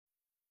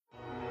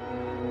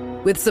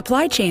With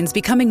supply chains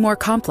becoming more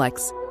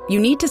complex, you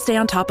need to stay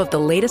on top of the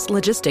latest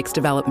logistics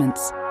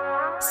developments.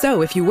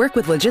 So if you work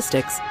with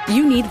logistics,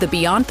 you need the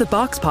Beyond the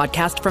Box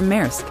podcast from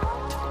Maersk.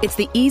 It's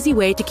the easy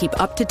way to keep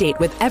up to date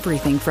with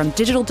everything from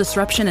digital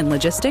disruption in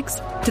logistics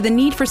to the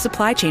need for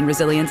supply chain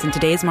resilience in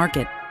today's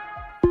market.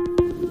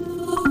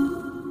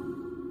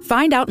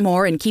 Find out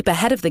more and keep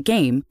ahead of the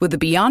game with the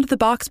Beyond the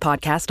Box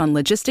podcast on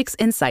logistics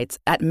insights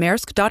at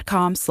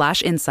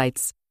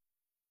maersk.com/insights.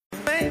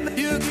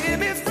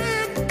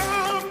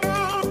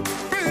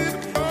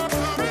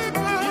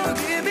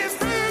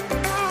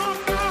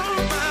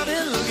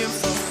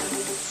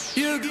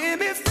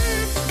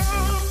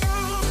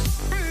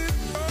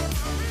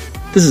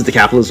 This is the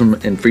Capitalism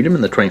and Freedom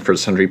in the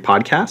 21st Century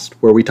podcast,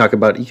 where we talk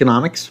about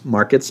economics,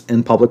 markets,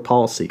 and public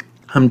policy.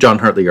 I'm John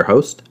Hartley, your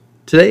host.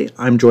 Today,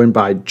 I'm joined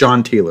by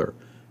John Taylor,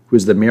 who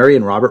is the Mary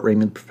and Robert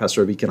Raymond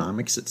Professor of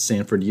Economics at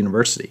Stanford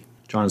University.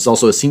 John is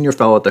also a senior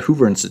fellow at the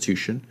Hoover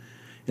Institution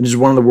and is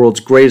one of the world's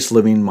greatest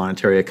living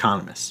monetary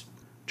economists.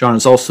 John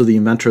is also the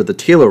inventor of the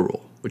Taylor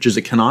Rule, which is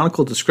a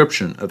canonical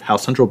description of how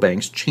central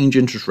banks change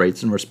interest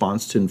rates in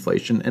response to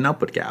inflation and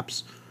output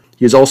gaps.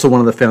 He is also one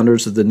of the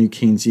founders of the new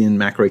Keynesian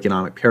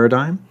macroeconomic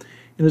paradigm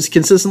and is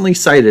consistently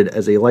cited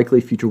as a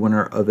likely future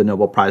winner of a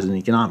Nobel Prize in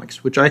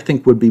Economics, which I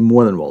think would be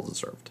more than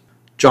well-deserved.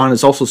 John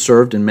has also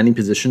served in many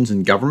positions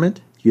in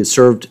government. He has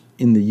served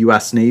in the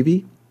U.S.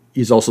 Navy.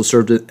 He's also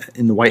served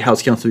in the White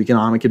House Council of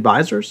Economic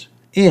Advisors,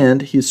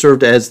 and he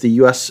served as the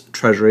U.S.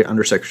 Treasury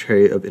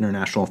Undersecretary of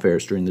International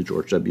Affairs during the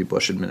George W.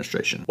 Bush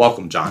administration.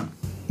 Welcome, John.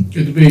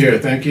 Good to be here.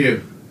 Thank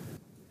you.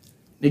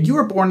 Now, you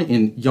were born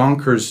in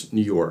Yonkers,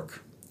 New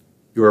York.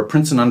 You're a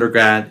Princeton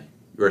undergrad.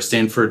 You're a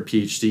Stanford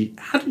PhD.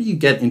 How did you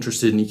get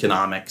interested in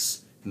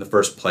economics in the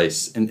first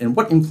place, and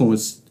what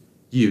influenced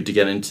you to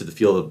get into the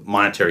field of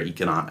monetary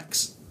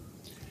economics?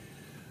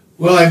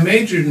 Well, I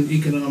majored in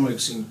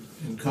economics in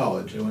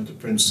college. I went to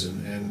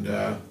Princeton and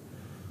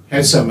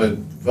had some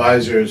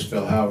advisors,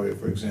 Phil Howard,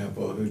 for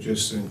example, who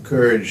just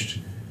encouraged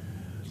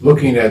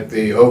looking at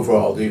the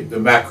overall, the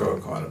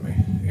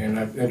macroeconomy, and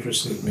that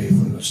interested me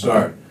from the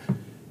start.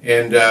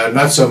 And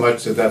not so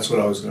much that that's what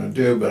I was going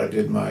to do, but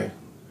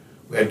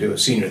we had to do a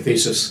senior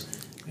thesis.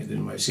 I did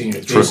my senior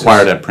thesis. It's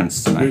required at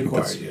Princeton.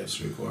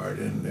 Required.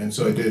 And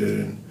so I did it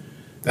in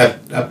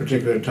that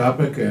particular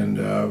topic, and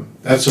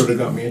that sort of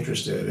got me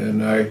interested.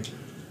 And I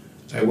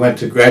went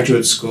to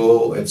graduate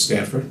school at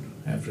Stanford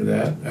after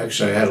that.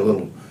 Actually, I had a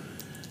little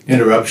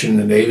interruption in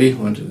the Navy,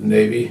 went to the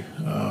Navy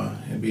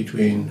in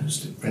between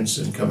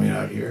Princeton and coming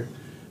out here,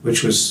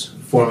 which was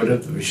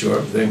formative to be sure.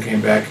 Then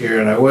came back here,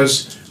 and I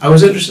was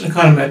interested in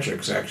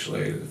econometrics,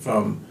 actually.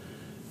 From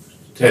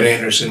Ted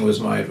Anderson was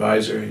my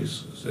advisor.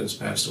 He's since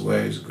passed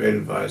away. He's a great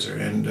advisor,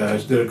 and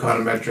did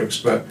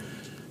econometrics, but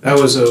that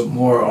was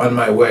more on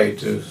my way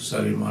to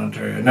studying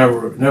monetary. I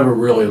never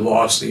really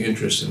lost the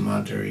interest in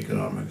monetary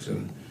economics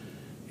and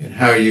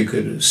how you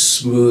could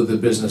smooth the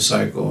business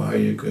cycle, how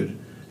you could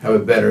have a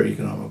better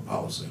economic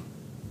policy.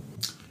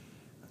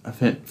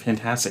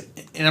 Fantastic.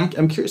 And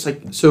I'm curious,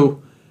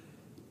 so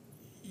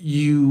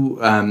you've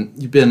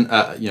been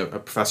a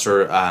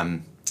professor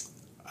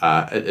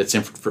at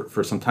Stanford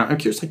for some time. I'm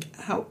curious,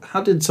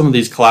 how did some of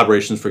these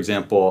collaborations, for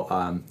example,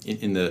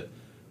 in the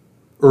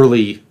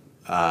early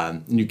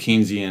New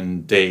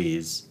Keynesian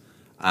days,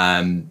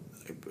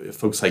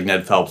 folks like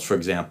Ned Phelps, for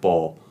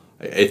example,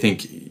 I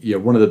think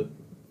one of the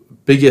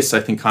biggest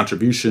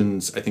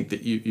contributions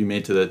that you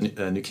made to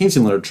the New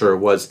Keynesian literature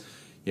was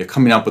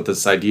coming up with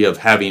this idea of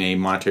having a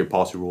monetary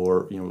policy rule,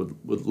 or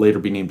would later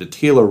be named the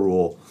Taylor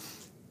Rule.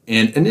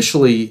 And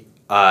initially,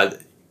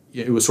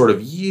 it was sort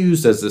of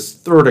used as this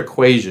third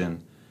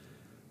equation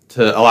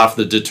to allow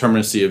for the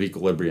determinacy of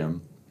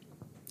equilibrium.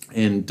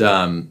 And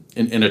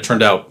it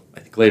turned out,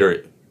 I think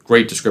later,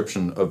 great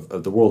description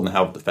of the world and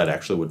how the Fed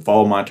actually would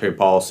follow monetary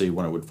policy,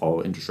 when it would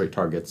follow interest rate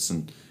targets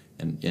and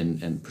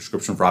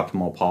prescription for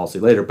optimal policy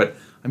later. But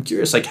I'm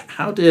curious,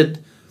 how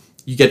did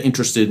you get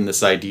interested in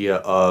this idea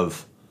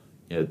of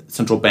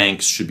central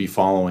banks should be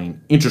following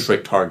interest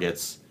rate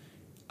targets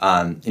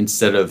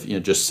instead of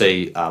just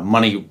say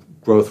money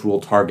growth rule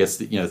targets,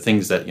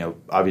 things that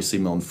obviously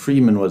Milton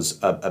Friedman was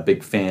a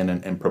big fan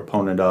and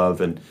proponent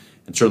of, and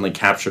certainly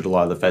captured a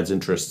lot of the Fed's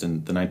interest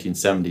in the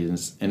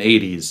 1970s and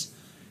 80s.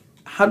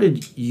 How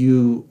did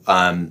you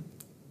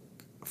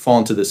fall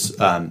into this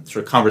sort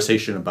of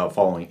conversation about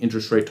following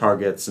interest rate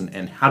targets,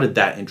 and how did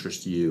that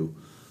interest you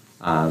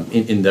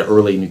in the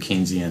early New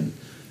Keynesian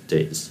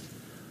days?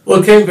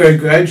 Well, it came very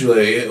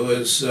gradually. It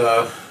was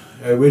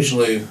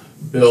originally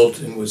built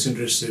and was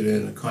interested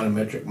in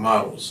econometric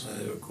models.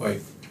 They were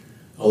quite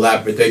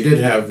elaborate. They did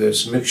have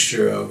this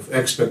mixture of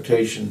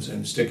expectations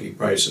and sticky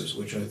prices,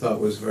 which I thought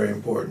was very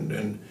important.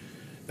 And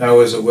that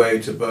was a way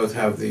to both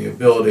have the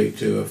ability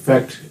to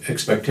affect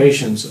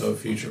expectations of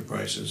future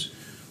prices,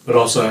 but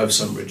also have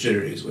some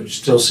rigidities, which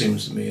still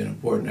seems to me an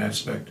important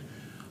aspect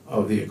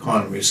of the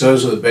economy. So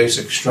those are the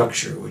basic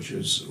structure, which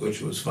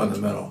was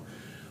fundamental.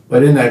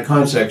 But in that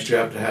context, you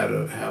have to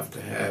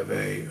have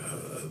a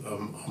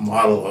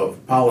model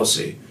of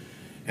policy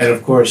And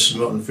of course,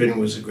 Milton Friedman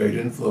was a great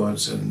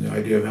influence, and the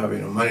idea of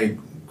having a money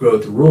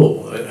growth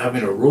rule.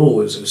 Having a rule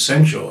is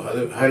essential.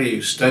 How do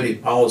you study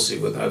policy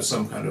without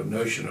some kind of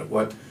notion of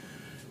what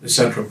the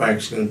central bank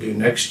is going to do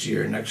next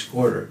year, next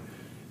quarter?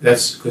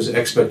 That's because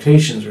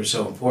expectations are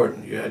so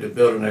important. You had to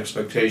build in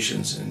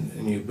expectations,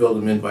 and you build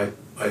them in by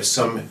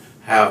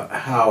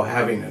somehow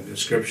having a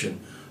description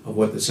of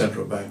what the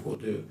central bank will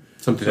do.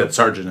 Something that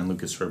Sargent and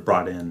Lucas sort of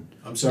brought in.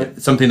 I'm sorry?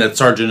 Something that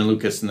Sargent and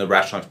Lucas and the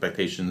rational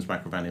expectations,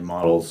 micro-founding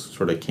models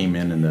sort of came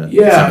in the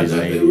 70s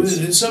and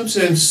 80s. In some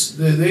sense,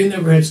 they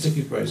never had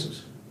sticky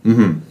prices.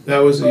 Mm-hmm. That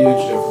was a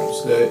huge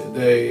difference.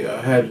 They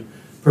had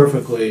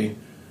perfectly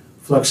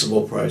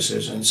flexible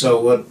prices. And so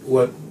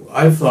what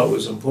I thought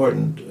was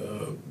important,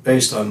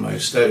 based on my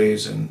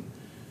studies and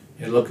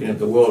looking at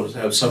the world, is to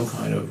have some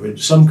kind of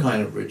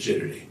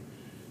rigidity.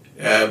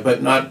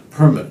 But not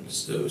permanent.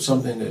 So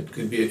something that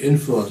could be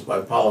influenced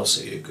by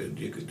policy.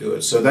 You could do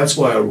it. So that's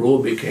why a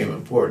rule became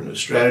important. A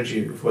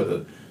strategy for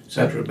the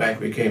central bank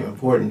became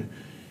important,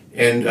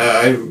 and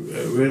I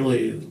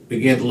really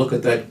began to look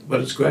at that.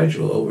 But it's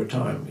gradual over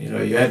time.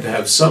 You had to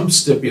have some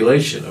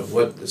stipulation of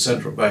what the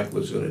central bank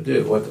was going to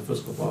do, what the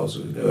fiscal policy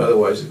was going to do.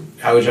 Otherwise,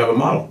 how would you have a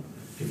model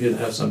if you didn't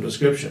have some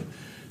description?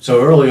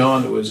 So early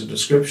on, there was a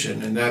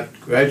description, and that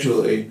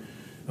gradually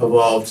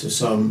evolved to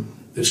some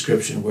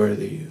description where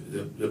the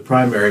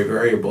primary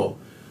variable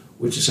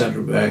which the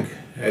central bank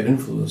had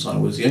influence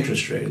on was the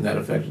interest rate, and that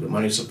affected the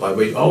money supply.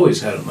 But you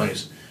always had a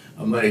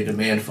money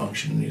demand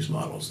function in these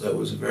models. That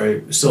was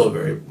still a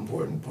very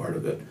important part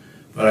of it.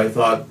 But I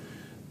thought,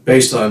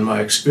 based on my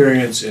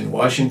experience in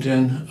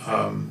Washington,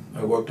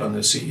 I worked on the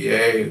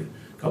CEA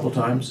a couple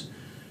times,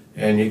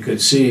 and you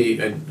could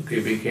see, I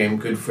became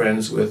good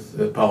friends with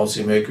the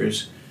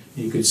policymakers.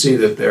 You could see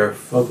that their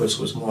focus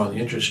was more on the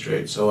interest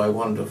rate, so I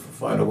wanted to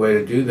find a way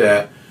to do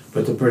that,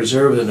 but to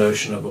preserve the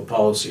notion of a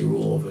policy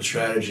rule, of a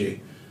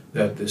strategy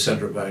that the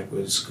central bank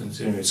was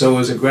continuing. So it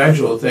was a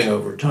gradual thing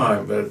over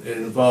time, but it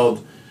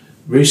involved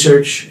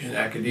research in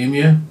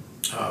academia,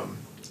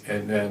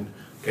 and then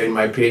getting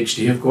my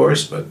PhD, of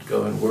course, but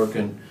go and work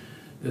in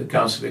the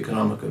Council of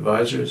Economic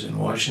Advisors in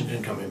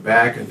Washington, coming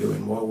back and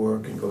doing more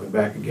work and going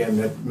back again.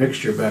 That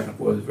mixture back and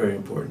forth is very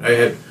important. I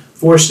had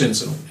four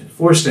stints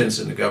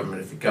in the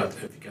government, if you count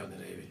the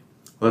Navy.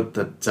 Well,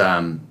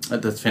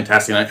 that's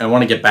fantastic. And I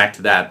want to get back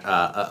to that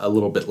a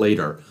little bit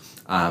later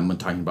when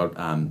talking about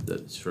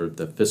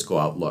the fiscal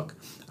outlook.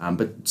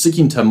 But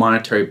sticking to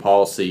monetary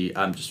policy,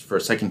 just for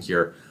a second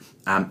here,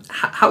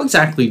 how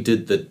exactly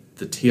did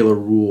the Taylor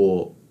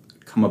rule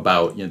come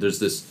about? There's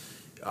this,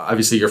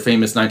 obviously, your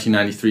famous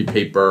 1993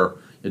 paper,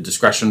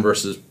 Discretion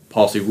versus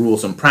Policy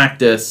Rules and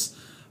Practice.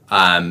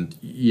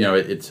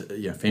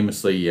 It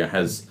famously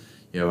has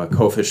a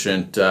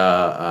coefficient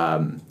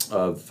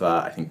of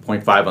I think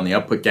 0.5 on the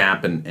output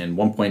gap and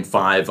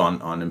 1.5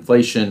 on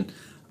inflation,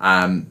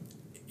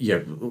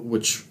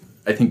 which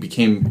I think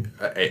became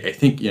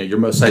your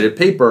most cited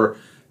paper,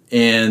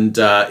 and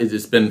it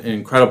has been an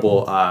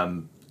incredible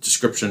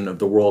description of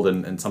the world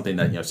and something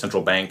that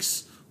central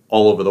banks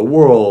all over the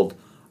world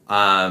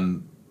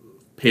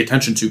pay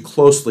attention to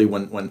closely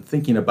when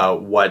thinking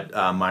about what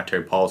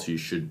monetary policy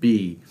should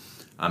be.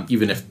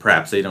 Even if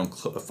perhaps they don't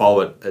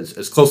follow it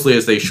as closely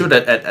as they should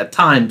at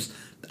times.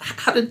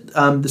 How did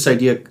this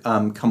idea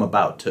come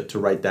about to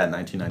write that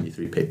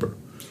 1993 paper?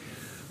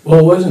 Well,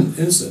 it wasn't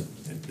instant.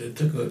 It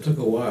took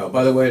a while.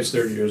 By the way, it's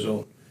 30 years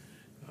old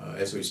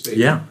as we speak.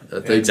 Yeah,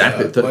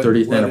 exactly. The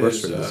 30th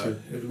anniversary this year.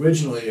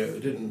 Originally,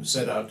 it didn't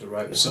set out to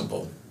write a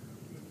simple.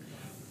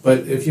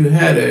 But if you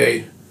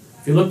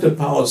looked at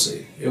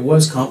policy, it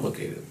was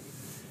complicated.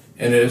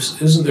 And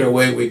isn't there a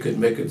way we could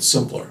make it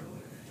simpler?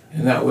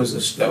 And that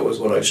was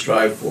what I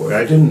strived for.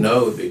 I didn't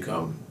know it would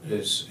become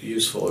as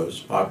useful or as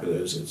popular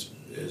as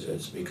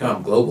it's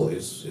become globally.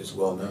 It's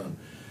well known.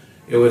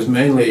 It was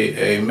mainly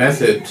a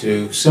method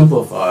to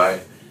simplify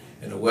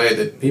in a way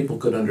that people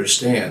could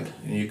understand,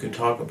 and you could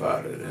talk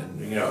about it.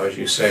 And as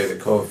you say, the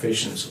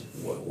coefficients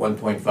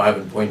 1.5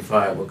 and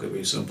 0.5. What could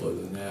be simpler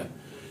than that?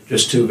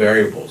 Just two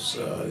variables: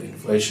 the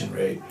inflation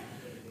rate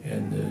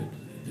and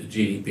the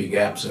GDP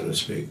gap, so to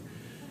speak.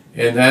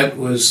 And it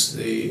was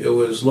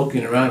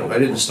looking around. I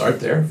didn't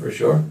start there, for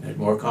sure. I had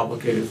more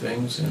complicated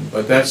things,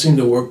 but that seemed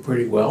to work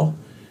pretty well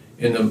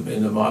in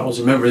the models.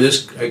 Remember,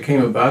 I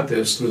came about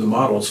this through the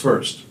models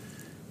first.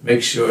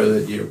 Make sure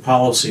that your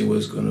policy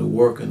was going to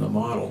work in the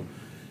model.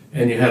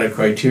 And you had a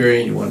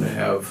criterion. You wanted to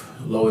have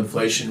low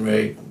inflation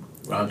rate,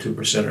 around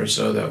 2% or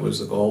so. That was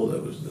the goal.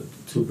 That was the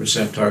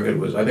 2% target.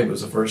 I think it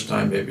was the first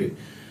time maybe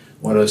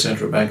one of the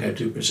central bank had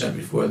 2%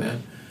 before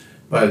then.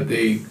 But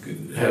they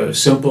had a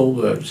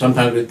simple,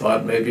 sometimes we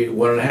thought maybe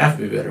 1.5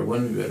 would be better,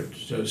 1 would be better.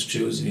 Just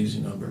choose an easy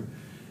number.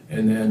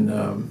 And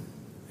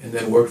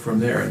then work from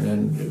there. And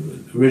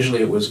then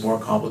originally it was more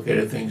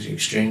complicated things. The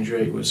exchange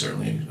rate was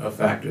certainly a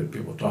factor that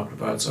people talked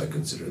about, so I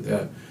considered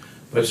that.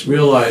 But it's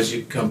realized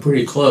you come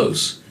pretty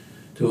close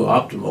to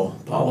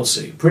optimal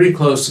policy, pretty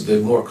close to the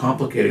more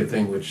complicated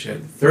thing, which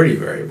had 30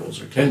 variables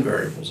or 10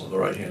 variables on the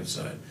right-hand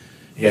side.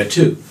 You had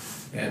 2.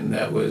 And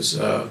that was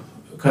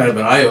kind of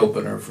an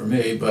eye-opener for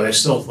me, but I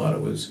still thought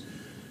it was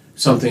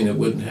something that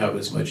wouldn't have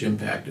as much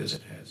impact as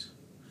it has.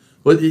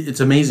 Well, it's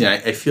amazing.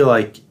 I feel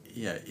like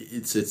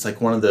it's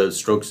like one of those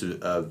strokes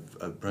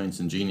of brilliance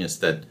and genius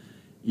that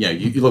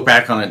you look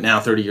back on it now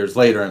 30 years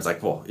later and it's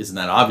like, well, isn't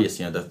that obvious?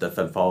 The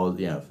Fed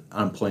followed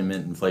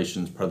unemployment,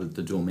 inflation is part of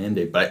the dual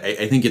mandate. But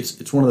I think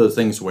it's one of those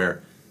things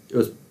where it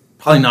was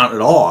probably not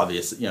at all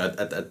obvious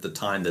at the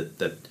time that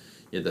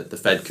the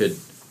Fed could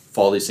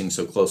follow these things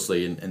so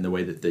closely in the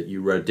way that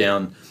you wrote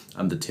down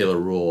the Taylor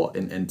rule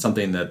and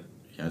something that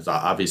has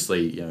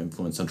obviously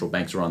influenced central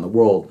banks around the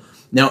world.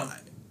 Now,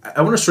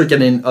 I want to sort of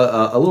get in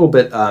a little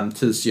bit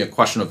to this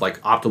question of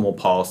like optimal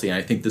policy, and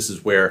I think this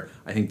is where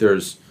I think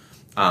there's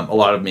a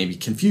lot of maybe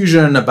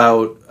confusion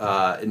about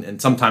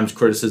and sometimes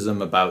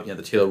criticism about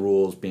the Taylor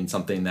rules being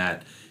something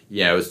that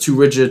is too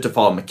rigid to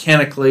follow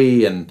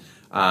mechanically, and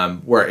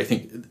where I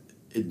think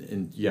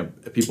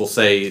people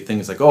say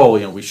things like,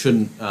 oh, we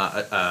shouldn't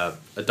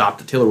adopt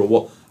the Taylor rule.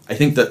 Well, I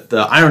think that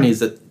the irony is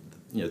that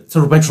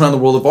central banks around the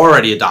world have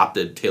already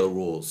adopted Taylor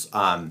rules.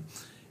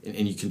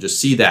 And you can just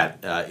see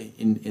that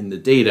in the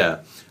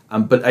data.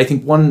 But I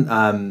think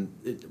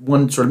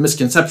one sort of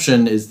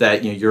misconception is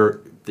that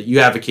you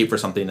advocate for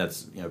something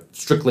that's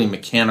strictly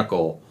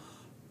mechanical.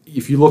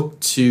 If you look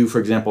to, for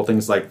example,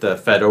 things like the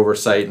Fed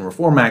Oversight and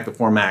Reform Act, the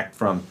Reform Act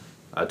from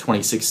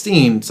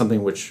 2016,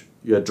 something which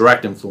you had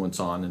direct influence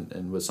on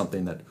and was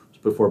something that was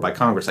put forward by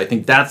Congress. I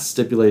think that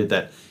stipulated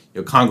that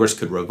Congress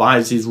could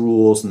revise these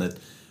rules and that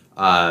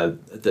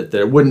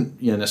there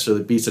wouldn't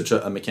necessarily be such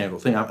a mechanical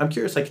thing. I'm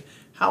curious, like,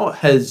 how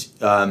has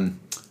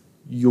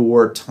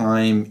your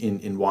time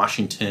in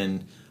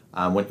Washington,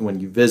 when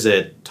you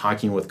visit,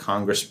 talking with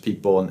Congress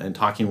people and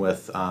talking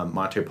with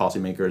monetary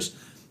policymakers,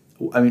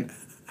 I mean,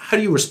 how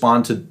do you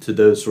respond to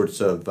those sorts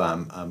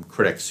of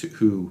critics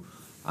who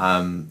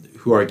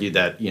argue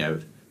that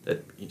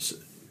that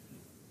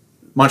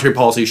monetary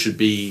policy should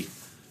be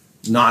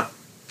not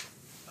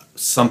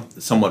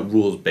somewhat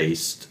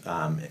rules-based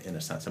in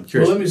a sense? I'm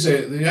curious. Well, let me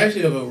say, the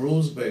idea of a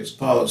rules-based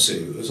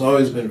policy has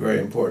always been very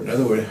important. In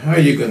other words, how are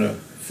you going to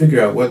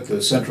figure out what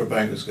the central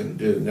bank is going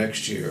to do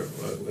next year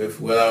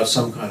without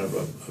some kind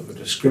of a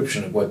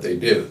description of what they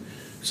do?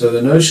 So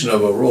the notion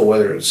of a rule,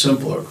 whether it's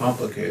simple or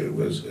complicated,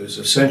 is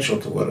essential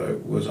to what I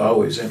was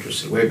always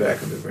interested way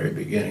back at the very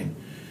beginning.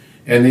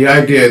 And the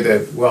idea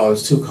that, well,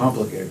 it's too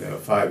complicated to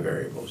have 5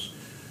 variables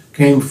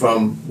came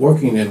from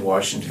working in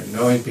Washington,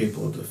 knowing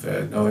people at the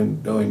Fed,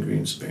 knowing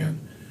Greenspan.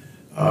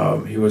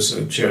 He was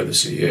the chair of the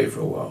CEA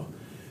for a while.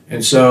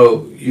 And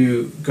so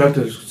you got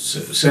to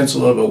sense a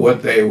little bit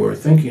what they were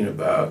thinking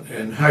about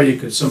and how you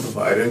could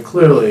simplify it. And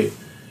clearly,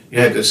 you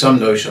had some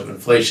notion of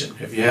inflation.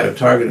 If you had a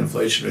target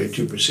inflation rate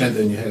of 2%,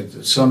 then you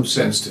had some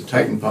sense to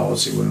tighten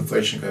policy when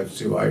inflation got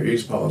too high, or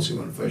ease policy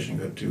when inflation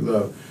got too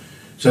low.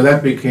 So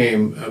that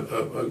became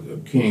a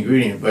key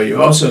ingredient. But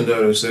you also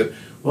notice that,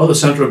 well, the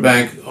central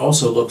bank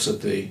also looks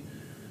at the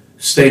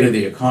state of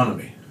the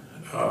economy.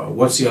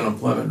 What's the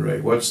unemployment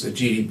rate? What's the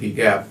GDP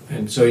gap?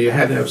 And so you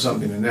had to have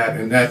something in that,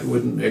 and that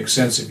wouldn't make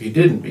sense if you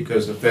didn't,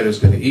 because the Fed is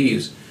going to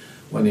ease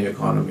when the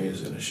economy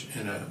is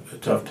in a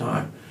tough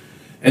time.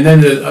 And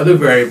then the other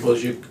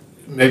variables you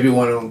maybe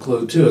want to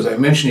include too. As I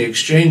mentioned, the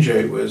exchange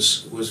rate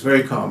was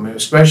very common,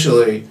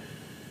 especially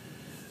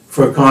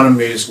for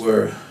economies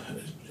where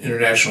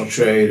international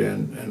trade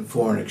and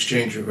foreign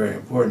exchange are very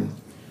important.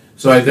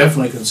 So I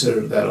definitely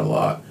considered that a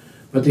lot.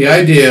 But the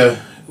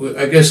idea,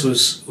 I guess,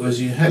 was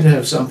you had to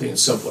have something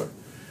simpler.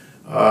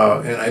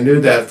 And I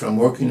knew that from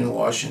working in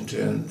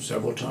Washington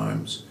several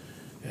times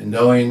and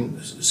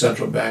knowing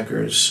central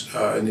bankers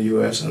in the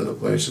U.S. and other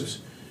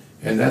places.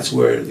 And that's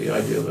where the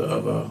idea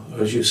of a,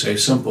 as you say,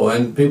 simple,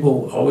 and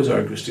people always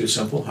argue it's too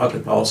simple. How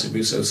could policy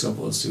be so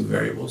simple? It's 2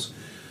 variables.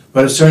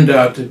 But it's turned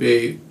out to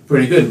be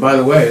pretty good. And by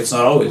the way, it's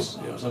not always,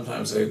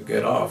 sometimes they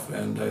get off.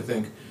 And I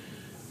think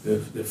the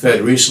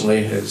Fed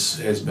recently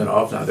has been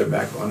off. Now they're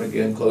back on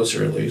again,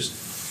 closer at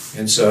least.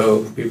 And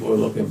so people are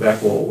looking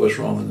back, well, what was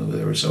wrong with them?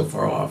 They were so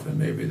far off, and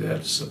maybe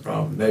that's the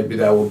problem. Maybe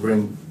that will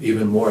bring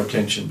even more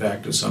attention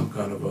back to some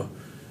kind of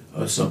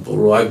a simple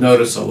rule. I've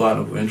noticed a lot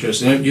of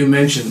interest. And you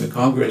mentioned the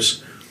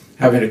Congress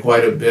having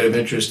quite a bit of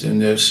interest in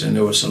this, and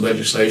there was some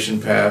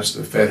legislation passed.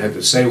 The Fed had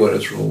to say what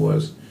its rule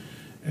was,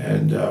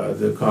 and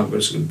the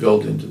Congress would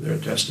build into their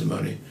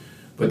testimony.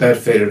 But that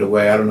faded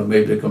away. I don't know,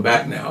 maybe to come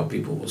back now,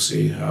 people will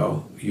see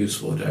how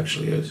useful it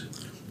actually is.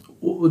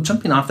 Well,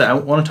 jumping off that, I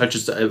want to touch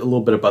just a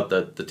little bit about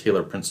the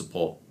Taylor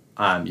principle.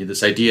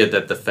 This idea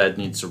that the Fed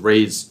needs to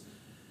raise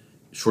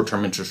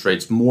short-term interest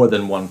rates more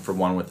than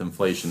 1-for-1 with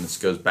inflation. This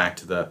goes back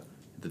to the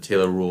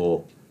Taylor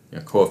rule,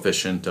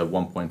 coefficient of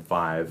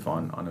 1.5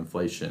 on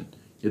inflation.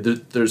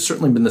 There's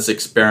certainly been this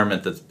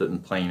experiment that's been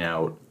playing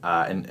out,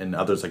 and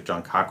others like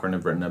John Cochrane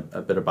have written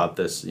a bit about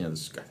this.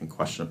 This I think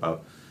question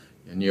about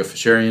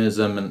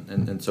neo-Fiscarianism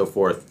and so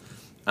forth,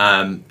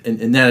 and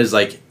that is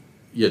like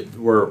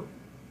we're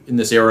in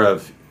this era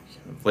of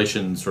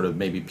inflation sort of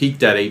maybe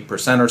peaked at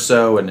 8% or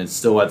so, and it's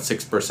still at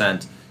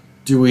 6%.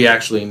 Do we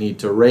actually need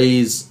to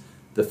raise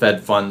the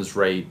Fed funds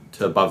rate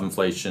to above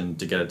inflation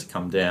to get it to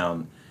come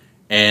down?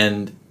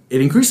 And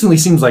it increasingly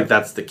seems like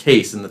that's the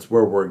case, and that's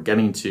where we're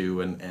getting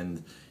to,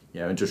 and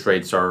interest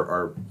rates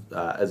are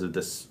as of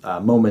this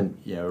moment,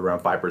 around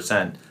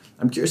 5%.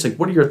 I'm curious, like,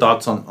 what are your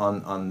thoughts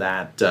on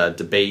that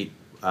debate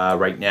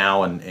right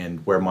now,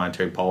 and where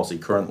monetary policy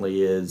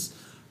currently is?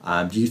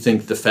 Do you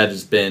think the Fed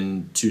has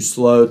been too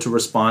slow to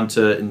respond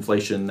to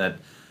inflation that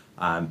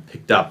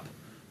picked up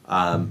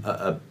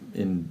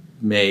in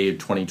May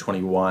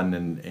 2021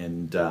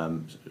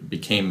 and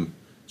became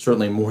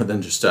certainly more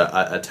than just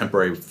a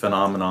temporary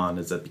phenomenon,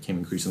 as that became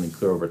increasingly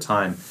clear over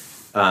time?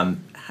 How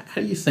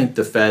do you think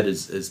the Fed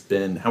has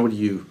been, how would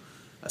you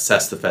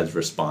assess the Fed's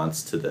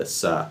response to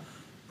this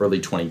early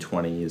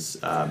 2020s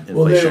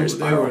inflationary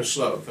spiral? They were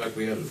slow. In fact,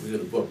 we had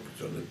a book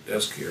on the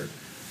desk here,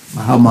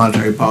 How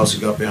Monetary Policy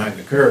Got Behind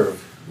the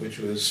Curve, which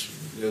was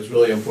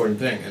really important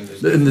thing. And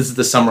this is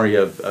the summary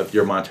of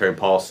your monetary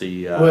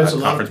policy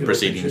conference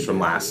proceedings from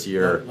last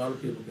year. A lot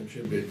of people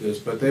contributed to this,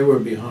 but they were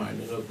behind.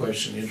 There's no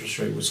question. The interest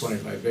rate was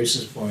 25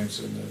 basis points,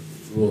 and the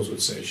rules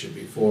would say it should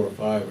be 4 or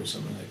 5 or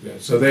something like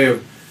that. So they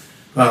have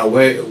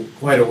gone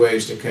quite a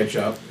ways to catch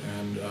up,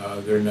 and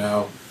they're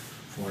now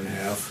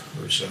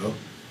 4.5 or so.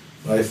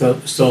 But I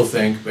still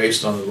think,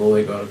 based on the rule,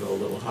 they got to go a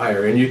little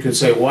higher. And you could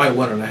say, why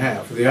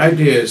 1.5? The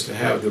idea is to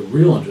have the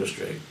real interest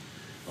rate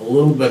a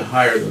little bit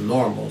higher than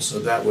normal, so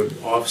that would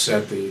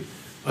offset the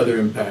other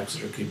impacts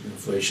that are keeping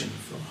inflation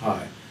from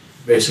high,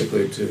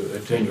 basically to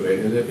attenuate.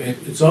 And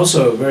it's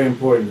also very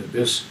important that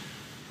this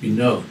be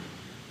known.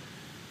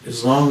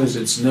 As long as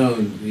it's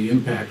known, the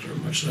impacts are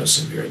much less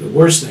severe. The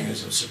worst thing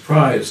is a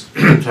surprise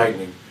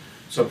tightening.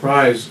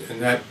 Surprise,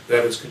 and that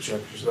is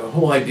conjecture. So the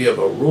whole idea of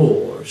a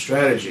rule or a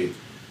strategy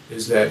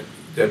is that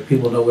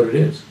people know what it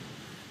is.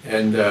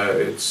 And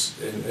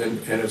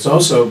it's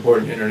also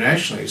important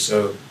internationally,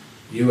 so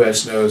the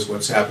U.S. knows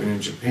what's happening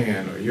in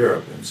Japan or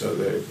Europe, and so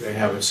they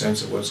have a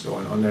sense of what's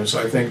going on there. So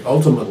I think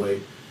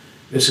ultimately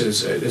this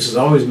is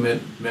always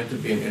meant to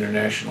be an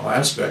international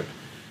aspect.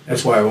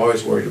 That's why I've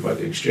always worried about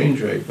the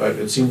exchange rate, but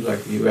it seems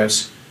like the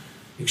U.S.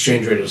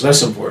 exchange rate is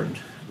less important.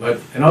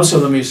 And also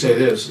let me say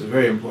this, it's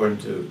very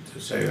important to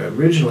say, I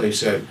originally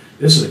said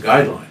this is a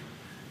guideline.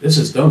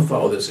 Don't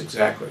follow this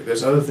exactly.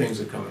 There's other things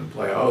that come into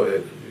play.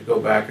 If you go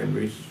back and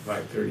read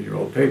my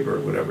 30-year-old paper, or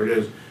whatever it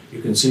is,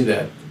 you can see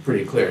that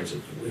pretty clear.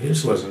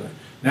 This wasn't it.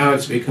 Now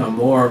it's become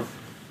more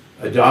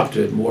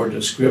adopted, more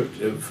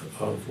descriptive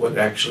of what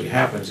actually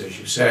happens, as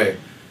you say,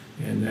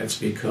 and that's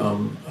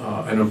become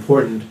an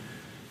important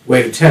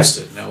way to test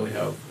it. Now we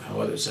have how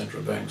other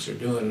central banks are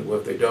doing it.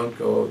 What they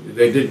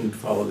didn't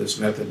follow this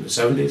method in the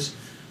 70s,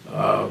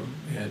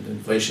 and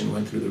inflation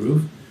went through the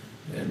roof,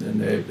 and then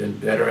they've been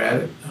better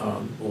at it.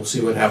 We'll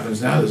see what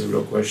happens now. There's a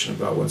real question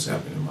about what's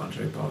happening in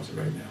monetary policy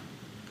right now.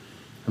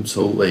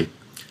 Absolutely.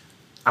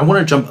 I want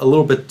to jump a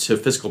little bit to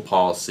fiscal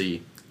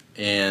policy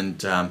and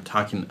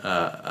talking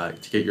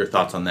to get your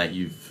thoughts on that.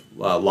 You've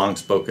long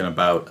spoken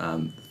about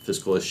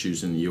fiscal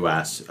issues in the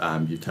U.S.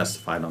 You've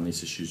testified on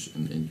these issues,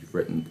 and you've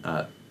written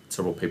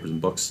several papers and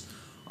books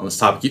on this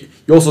topic.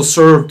 You also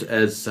served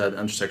as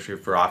Undersecretary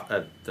for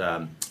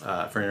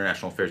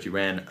International Affairs. You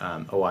ran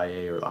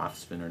OIA, or the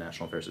Office of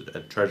International Affairs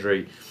at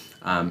Treasury,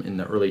 in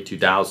the early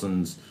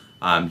 2000s.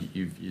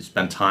 You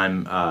spent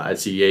time at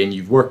CEA, and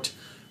you've worked.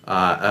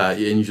 And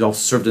you've also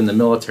served in the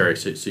military,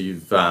 so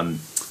you've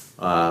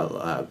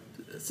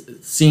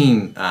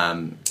seen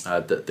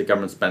the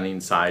government spending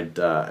side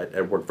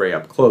at work very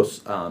up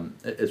close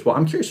as well.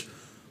 I'm curious,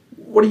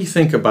 what do you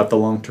think about the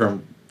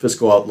long-term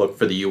fiscal outlook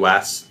for the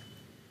U.S.?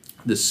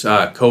 This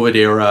COVID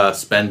era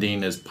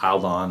spending has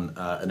piled on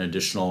an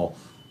additional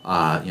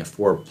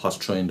 $4+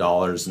 trillion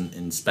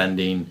in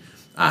spending.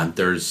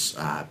 There's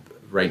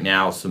right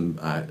now some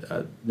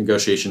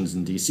negotiations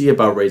in D.C.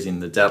 about raising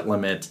the debt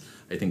limit.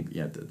 I think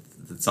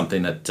that's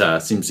something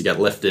that seems to get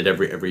lifted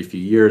every few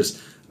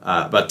years.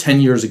 About 10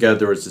 years ago,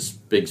 there was this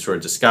big sort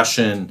of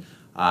discussion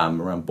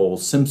around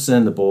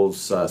Bowles-Simpson, the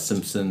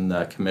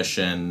Bowles-Simpson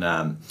Commission.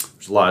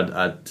 There's a lot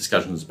of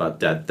discussions about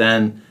debt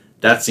then.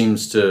 That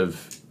seems to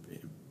have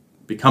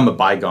become a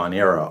bygone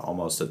era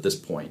almost at this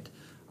point,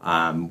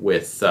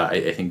 with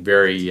I think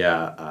very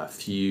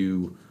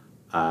few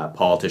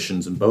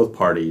politicians in both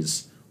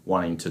parties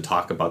wanting to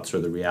talk about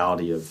sort of the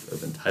reality of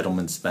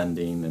entitlement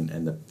spending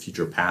and the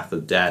future path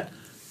of debt.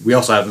 We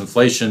also have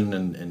inflation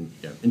and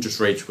interest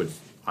rates, which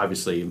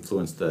obviously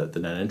influence the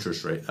net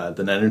interest rate,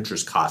 the net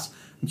interest costs.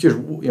 I'm curious,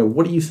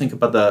 what do you think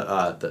about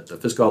the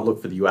fiscal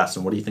outlook for the U.S.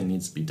 and what do you think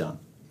needs to be done?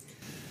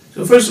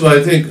 So first of all,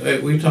 I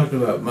think we talked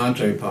about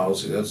monetary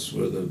policy. That's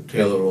where the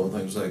Taylor rule and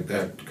things like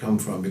that come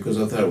from,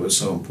 because I thought it was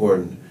so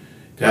important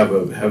to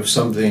have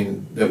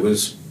something that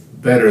was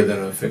better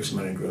than a fixed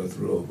money growth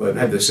rule, but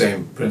had the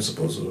same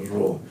principles as a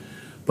rule.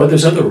 But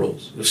there's other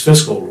rules. There's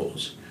fiscal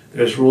rules.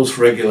 There's rules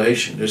for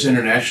regulation. There's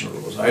international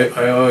rules.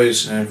 I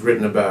always have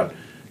written about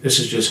this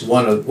is just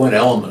one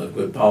element of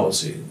good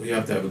policy. We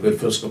have to have a good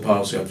fiscal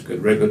policy, have a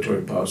good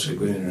regulatory policy, a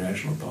good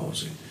international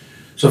policy.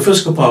 So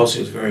fiscal policy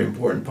is a very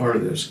important part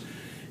of this.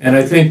 And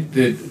I think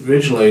that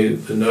originally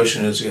the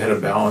notion is you had a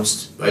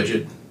balanced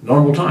budget,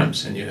 normal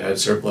times, and you had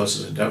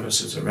surpluses and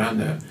deficits around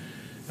that.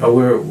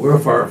 We're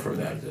far from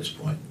that at this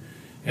point.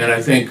 And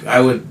I think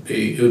it would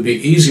be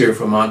easier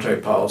for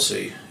monetary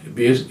policy, it'd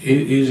be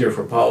easier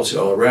for policy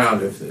all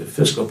around if the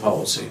fiscal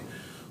policy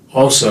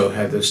also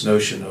had this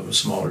notion of a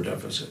smaller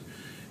deficit.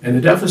 And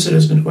the deficit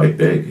has been quite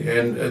big,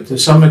 and to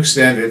some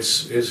extent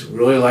it's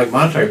really like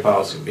monetary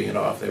policy being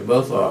off. They're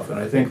both off, and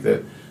I think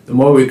that the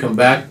more we can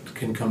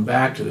come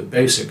back to the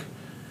basic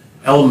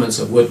elements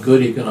of what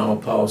good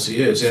economic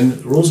policy is,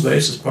 and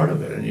rules-based is part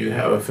of it, and you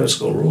have a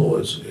fiscal rule,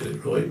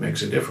 it really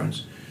makes a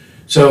difference.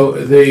 So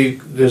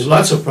there's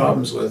lots of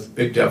problems with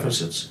big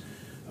deficits.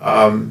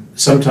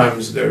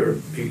 Sometimes they're,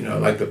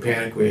 like the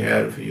panic we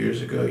had a few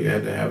years ago, you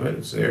had to have it,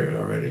 it's there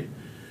already.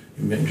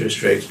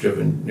 Interest rates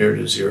driven near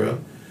to zero.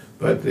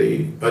 But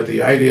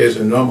the idea is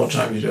in normal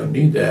times you don't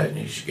need that and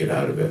you should get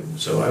out of it.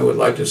 So I would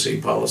like to see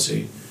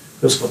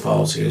fiscal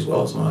policy as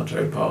well as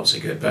monetary policy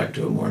get back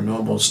to a more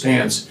normal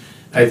stance.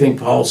 I think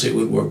policy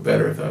would work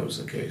better if that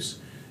was the case.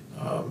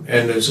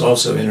 And there's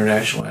also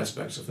international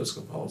aspects of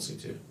fiscal policy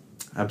too.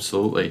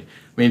 Absolutely. I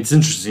mean, it's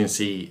interesting to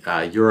see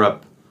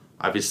Europe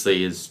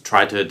obviously has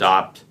tried to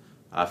adopt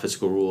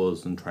fiscal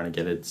rules and trying to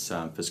get its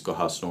fiscal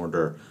house in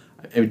order.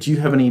 Do you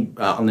have any,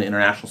 on the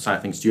international side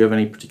of things, do you have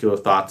any particular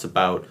thoughts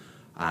about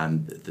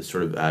the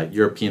sort of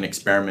European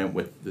experiment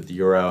with the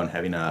euro and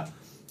having a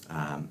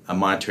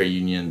monetary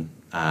union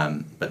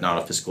but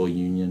not a fiscal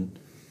union?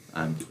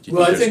 I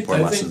think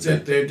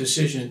that their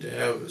decision to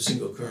have a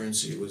single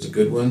currency was a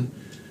good one.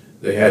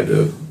 They had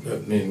to,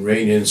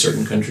 rein in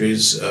certain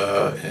countries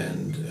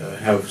and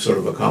have sort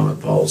of a common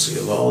policy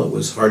of all. It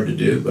was hard to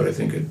do, but I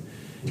think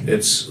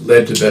it's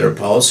led to better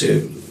policy.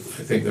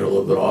 I think they're a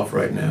little bit off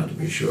right now, to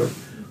be sure.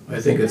 I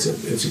think it's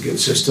a good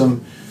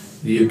system.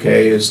 The UK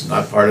is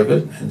not part of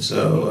it, and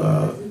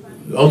so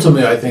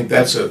ultimately, I think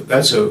that's a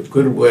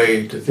good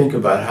way to think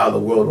about how the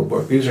world will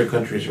work. These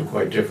countries are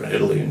quite different,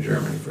 Italy and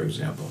Germany, for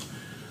example.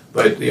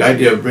 But the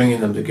idea of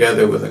bringing them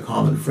together with a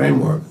common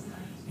framework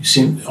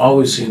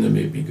always seemed to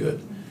me to be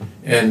good.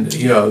 And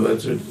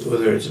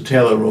whether it's a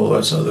Taylor rule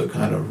or some other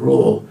kind of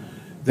rule,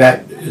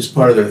 that is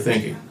part of their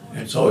thinking.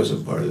 It's always a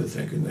part of their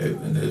thinking,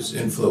 and has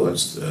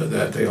influenced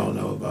that. They all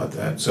know about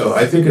that. So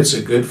I think it's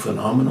a good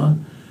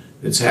phenomenon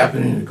that's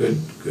happening, a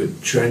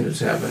good trend that's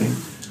happening.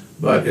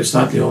 But it's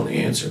not the only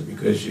answer,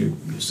 because you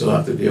still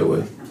have to deal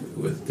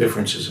with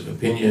differences of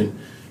opinion,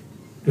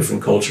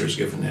 different cultures,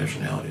 different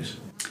nationalities.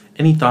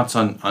 Any thoughts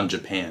on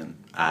Japan?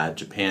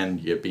 Japan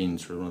being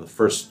sort of one of the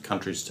first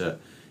countries to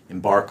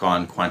embark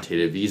on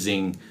quantitative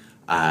easing.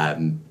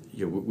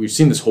 We've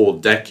seen this whole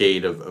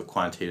decade of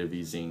quantitative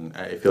easing.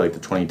 I feel like the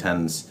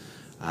 2010s,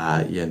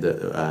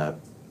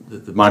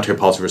 the monetary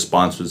policy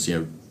response was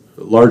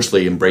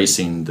largely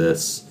embracing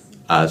this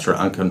sort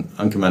of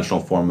unconventional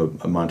form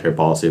of monetary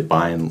policy of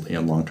buying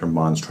long-term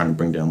bonds, trying to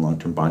bring down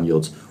long-term bond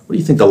yields. What do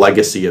you think the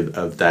legacy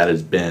of that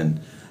has been?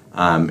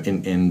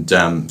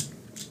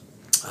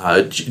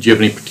 Do you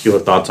have any particular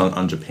thoughts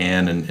on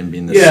Japan and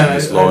being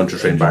this low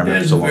interest rate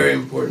environment? Japan is a very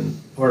important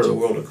part of the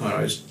world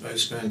economy. I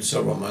spent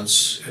several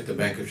months at the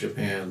Bank of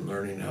Japan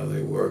learning how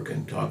they work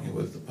and talking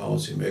with the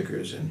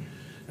policymakers, and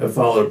have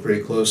followed it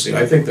pretty closely.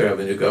 I think they have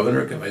a new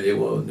governor. They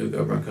will have a new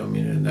government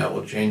coming in, and that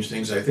will change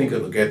things. I think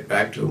it'll get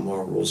back to a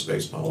more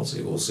rules-based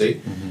policy. We'll see.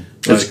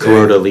 Mm-hmm. Is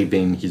Kuroda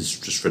leaving? He's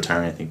just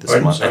retiring, I think, this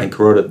month. Sorry? I think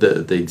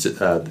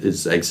Kuroda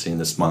is exiting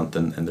this month,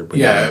 and they're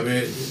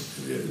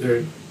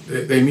bringing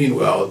they mean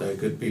well. They're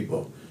good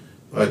people,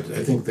 but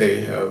I think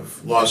they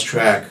have lost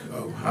track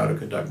of how to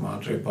conduct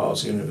monetary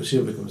policy, and we'll see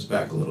if it comes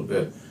back a little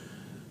bit.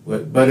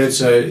 But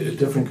it's a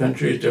different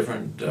country,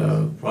 different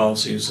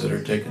policies that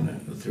are taken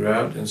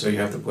throughout, and so you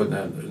have to put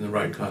that in the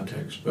right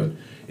context. But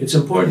it's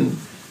important.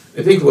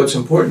 I think what's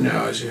important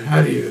now is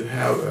how do you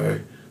have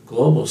a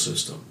global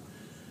system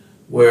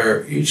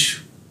where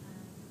each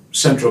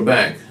central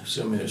bank,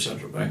 assuming there's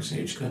central banks in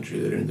each country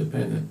that are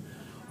independent,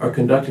 are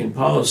conducting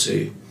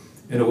policy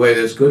in a way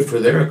that's good for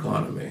their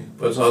economy,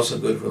 but it's also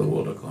good for the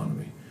world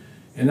economy.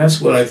 And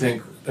that's what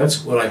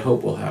I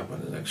hope will happen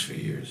in the next few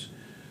years.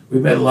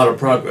 We've made a lot of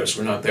progress.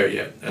 We're not there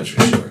yet, that's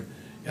for sure.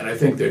 And I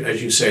think that,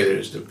 as you say,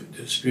 there's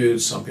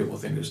disputes. Some people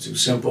think it's too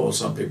simple.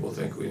 Some people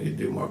think we need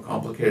to do more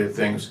complicated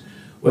things.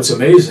 What's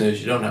amazing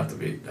is you don't have to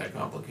be that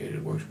complicated.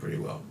 It works pretty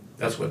well.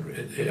 That's what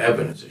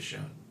evidence has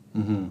shown.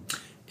 Mm-hmm.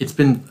 It's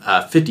been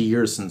 50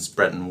 years since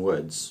Bretton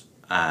Woods.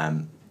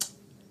 And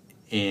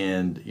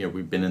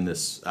we've been in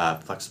this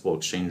flexible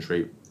exchange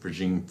rate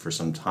regime for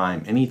some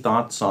time. Any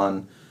thoughts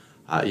on?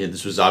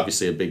 This was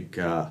obviously a big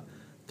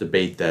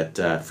debate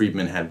that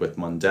Friedman had with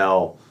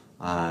Mundell.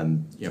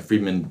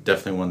 Friedman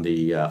definitely won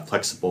the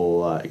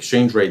flexible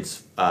exchange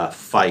rates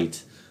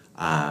fight.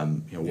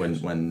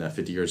 When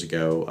 50 years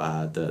ago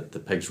the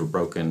pegs were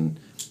broken.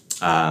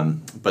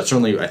 But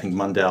certainly, I think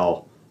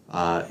Mundell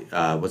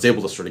was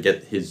able to sort of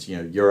get his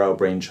euro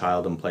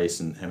brainchild in place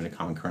and having a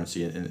common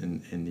currency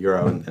in the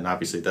euro, and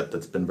obviously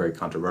that's been very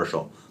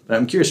controversial. But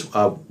I'm curious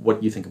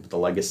what you think about the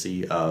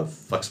legacy of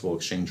flexible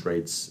exchange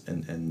rates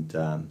and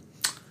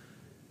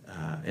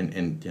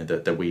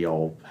that we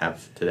all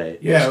have today.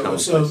 Yeah,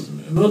 so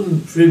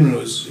Milton Friedman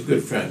was a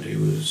good friend. He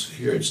was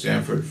here at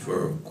Stanford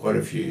for quite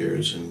a few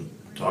years and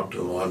talked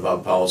to him a lot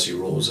about policy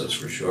rules, that's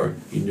for sure.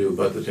 He knew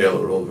about the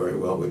Taylor rule very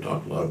well. We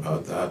talked a lot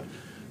about that,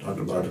 talked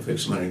about the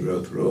fixed money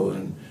growth rule.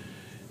 And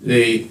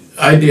the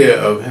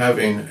idea of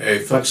having a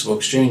flexible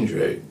exchange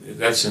rate,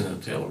 that's in the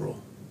Taylor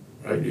rule,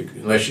 right?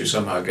 Unless you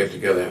somehow get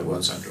together, have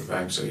one central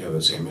bank so you have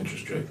the same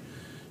interest rate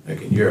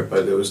like in Europe.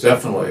 But there was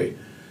definitely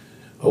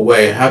a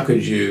way, how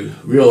could you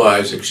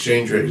realize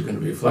exchange rate is going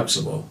to be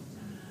flexible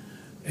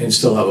and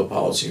still have a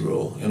policy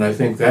rule? And I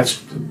think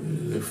that's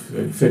the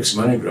fixed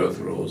money growth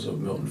rules of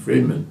Milton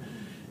Friedman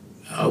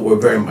were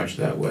very much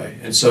that way.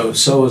 And so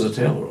was the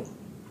Taylor rule.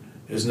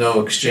 There's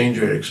no exchange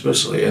rate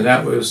explicitly. And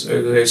that was,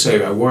 they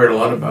say, I worried a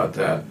lot about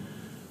that.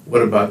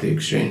 What about the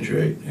exchange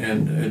rate?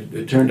 And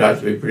it turned out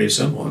to be pretty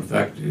simple. In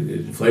fact, the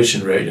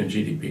inflation rate and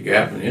GDP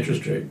gap and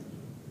interest rate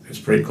is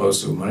pretty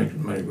close to a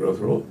money growth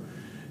rule.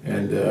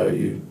 And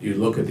you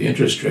look at the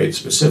interest rate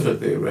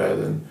specifically rather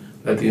than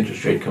let the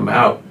interest rate come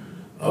out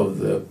of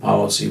the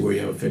policy where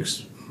you have a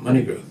fixed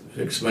money growth.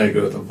 Fixed money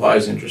growth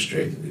implies interest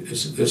rate.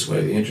 This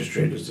way, the interest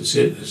rate is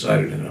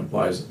decided and it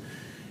implies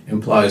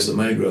the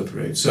money growth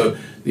rate. So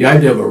the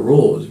idea of a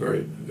rule is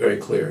very, very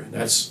clear.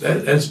 That's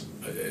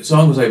as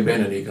long as I've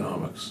been in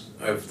economics,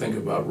 I think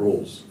about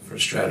rules for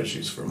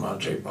strategies for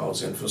monetary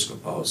policy and fiscal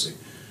policy.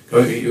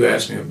 You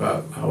asked me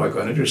about how I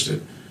got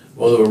interested.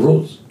 Well, there were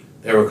rules.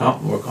 They were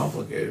more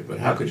complicated, but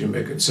how could you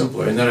make it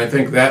simpler? And then I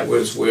think that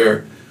was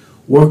where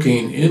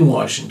working in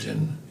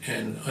Washington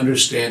and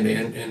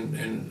understanding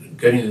and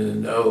getting to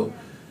know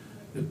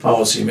the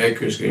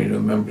policymakers, getting to know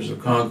members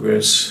of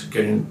Congress,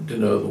 getting to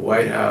know the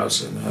White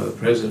House and how the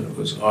president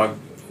was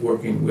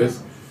working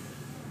with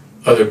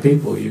other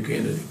people, you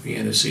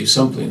begin to see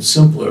something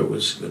simpler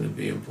was going to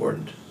be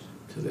important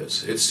to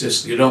this. It's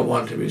just, you don't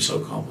want it to be so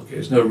complicated.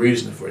 There's no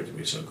reason for it to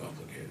be so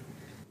complicated.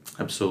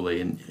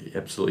 Absolutely, and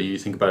absolutely. You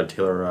think about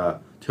a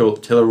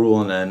Taylor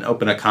rule and an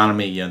open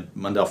economy.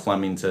 Mundell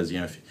Fleming says,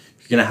 if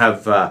you're going to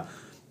have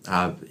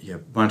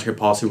monetary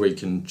policy where you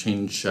can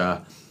change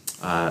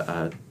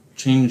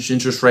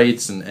interest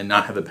rates and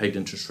not have a pegged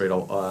interest rate,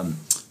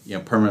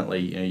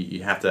 permanently.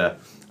 You have to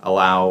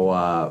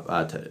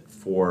allow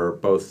for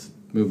both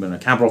movement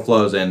of capital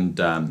flows and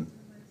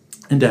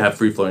to have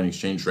free flowing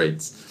exchange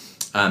rates.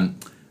 I'm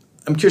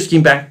curious,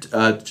 getting back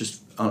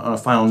just on a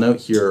final note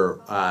here.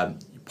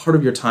 Part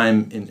of your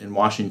time in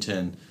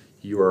Washington,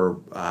 you were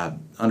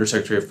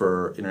Undersecretary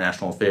for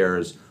International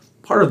Affairs.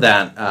 Part of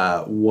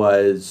that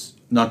was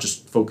not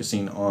just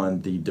focusing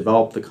on the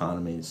developed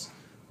economies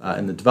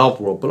in the developed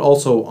world, but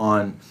also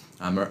on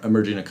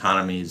emerging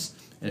economies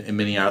in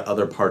many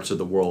other parts of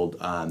the world,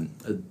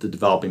 the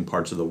developing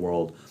parts of the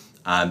world.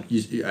 I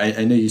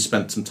know you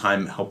spent some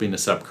time helping to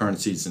set up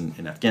currencies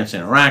in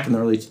Afghanistan and Iraq in the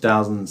early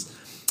 2000s.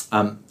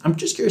 I'm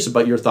just curious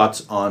about your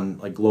thoughts on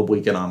global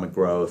economic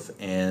growth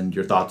and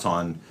your thoughts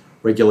on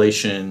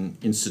regulation,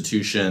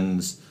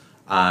 institutions.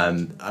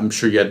 I'm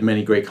sure you had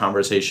many great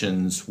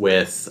conversations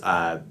with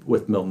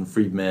Milton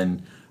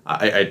Friedman.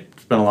 I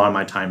spent a lot of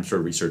my time sort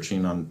of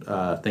researching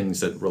on things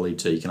that relate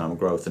to economic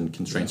growth and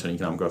constraints on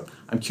economic growth.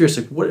 I'm curious,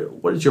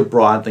 what is your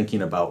broad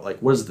thinking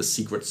about, what is the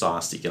secret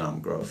sauce to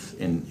economic growth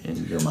in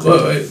your mind?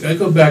 Well, I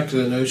go back to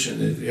the notion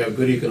that you have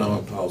good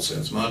economic policy.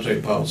 That's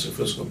monetary policy,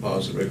 fiscal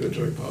policy,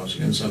 regulatory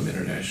policy, and some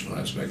international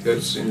aspect.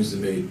 That seems to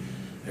me,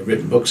 I've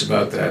written books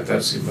about that.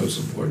 That's the most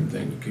important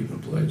thing to keep in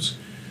place.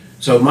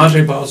 So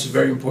monetary policy is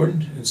very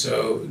important,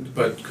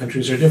 but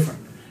countries are different.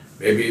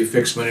 Maybe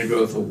fixed money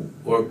growth will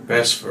work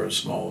best for a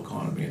small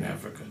economy in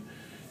Africa.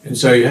 And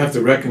so you have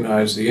to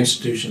recognize the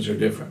institutions are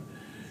different.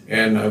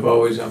 And I've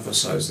always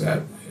emphasized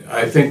that.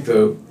 I think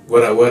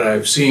what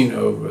I've seen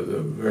over the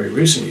very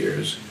recent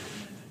years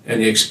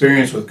and the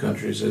experience with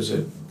countries is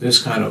that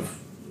this kind of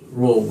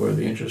rule where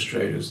the interest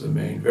rate is the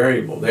main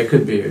variable, they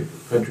could be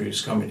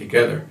countries coming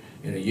together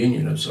in a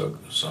union of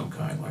some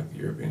kind, like the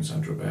European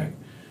Central Bank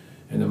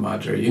and the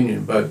Monetary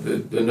Union. But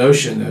the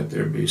notion that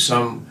there be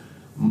some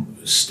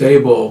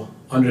stable,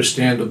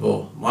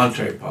 understandable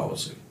monetary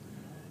policy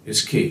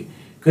is key.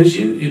 Because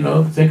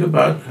you think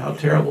about how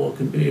terrible it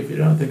can be if you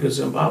don't think of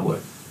Zimbabwe.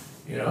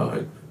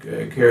 I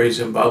carry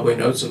Zimbabwe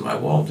notes on my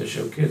wall to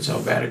show kids how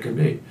bad it can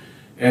be.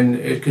 And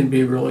it can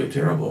be really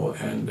terrible.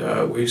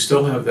 And we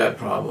still have that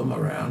problem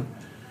around.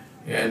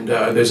 And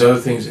there's other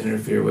things that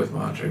interfere with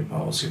monetary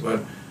policy.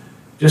 But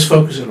just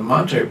focusing on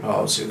monetary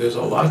policy, there's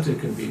a lot that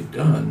can be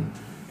done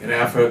in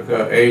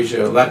Africa,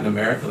 Asia, Latin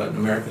America. Latin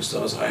America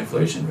still has high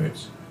inflation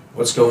rates.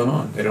 What's going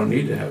on? They don't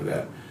need to have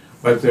that.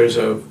 But there's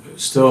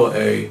still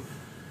a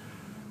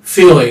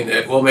feeling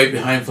that, maybe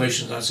high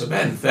inflation is not so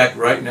bad. In fact,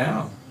 right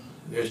now,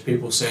 there's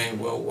people saying,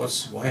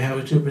 why have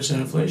a 2%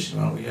 inflation?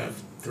 Why don't we have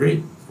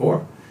 3,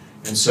 4?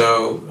 And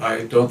so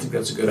I don't think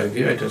that's a good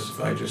idea. I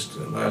testified just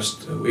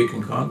last week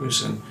in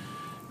Congress and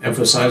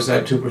emphasized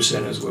that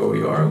 2% is where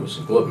we are.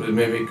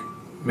 Maybe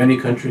many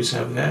countries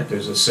have that.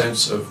 There's a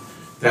sense of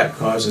that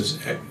causes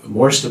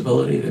more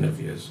stability than if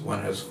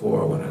one has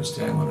 4, one has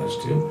 10, one has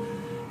 2.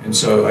 And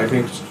so I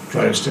think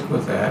try to stick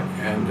with that.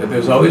 And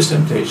there's always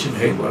temptation.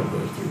 Hey, what,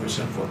 with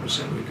 3%,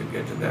 4%, we could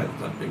get to that. It's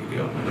not a big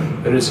deal.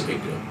 But it is a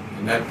big deal.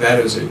 And that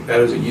is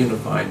a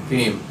unifying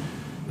theme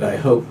that I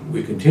hope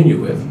we continue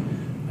with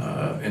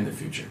in the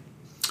future.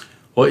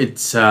 Well,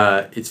 it's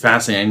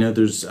fascinating. I know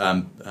there's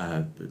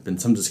been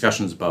some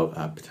discussions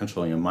about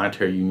potential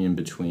monetary union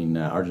between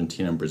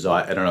Argentina and Brazil.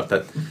 I don't know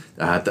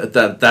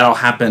if that'll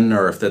happen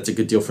or if that's a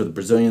good deal for the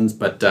Brazilians,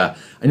 but I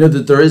know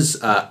that there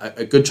is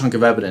a good chunk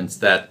of evidence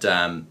that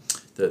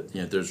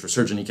there's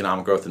resurgent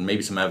economic growth and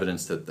maybe some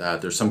evidence that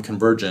there's some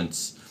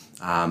convergence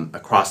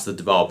across the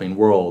developing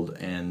world.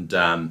 And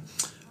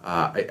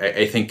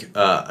I think,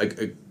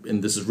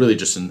 and this is really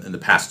just in the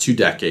past 2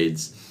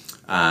 decades.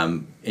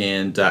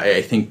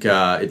 I think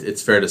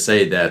it's fair to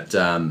say that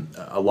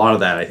a lot of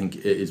that, I think,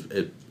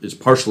 is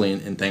partially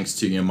in thanks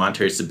to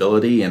monetary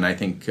stability, and I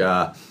think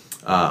a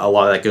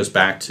lot of that goes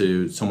back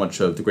to so much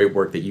of the great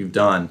work that you've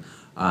done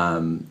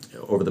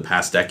over the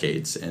past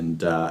decades,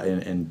 and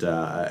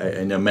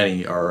I know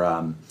many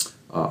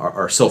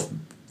are so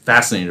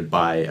fascinated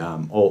by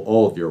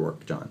all of your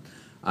work, John.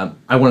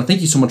 I want to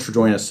thank you so much for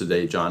joining us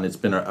today, John. It's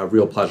been a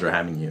real pleasure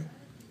having you.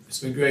 It's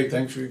been great.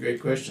 Thanks for your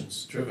great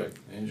questions. Terrific.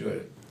 I enjoyed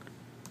it.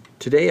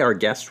 Today our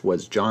guest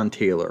was John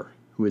Taylor,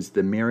 who is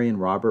the Marion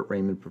Robert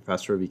Raymond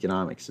Professor of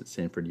Economics at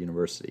Stanford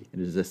University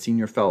and is a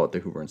senior fellow at the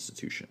Hoover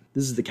Institution.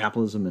 This is the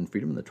Capitalism and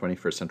Freedom in the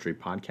 21st Century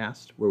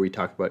podcast, where we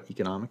talk about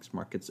economics,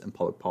 markets, and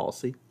public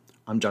policy.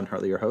 I'm John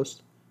Hartley, your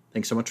host.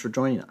 Thanks so much for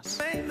joining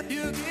us.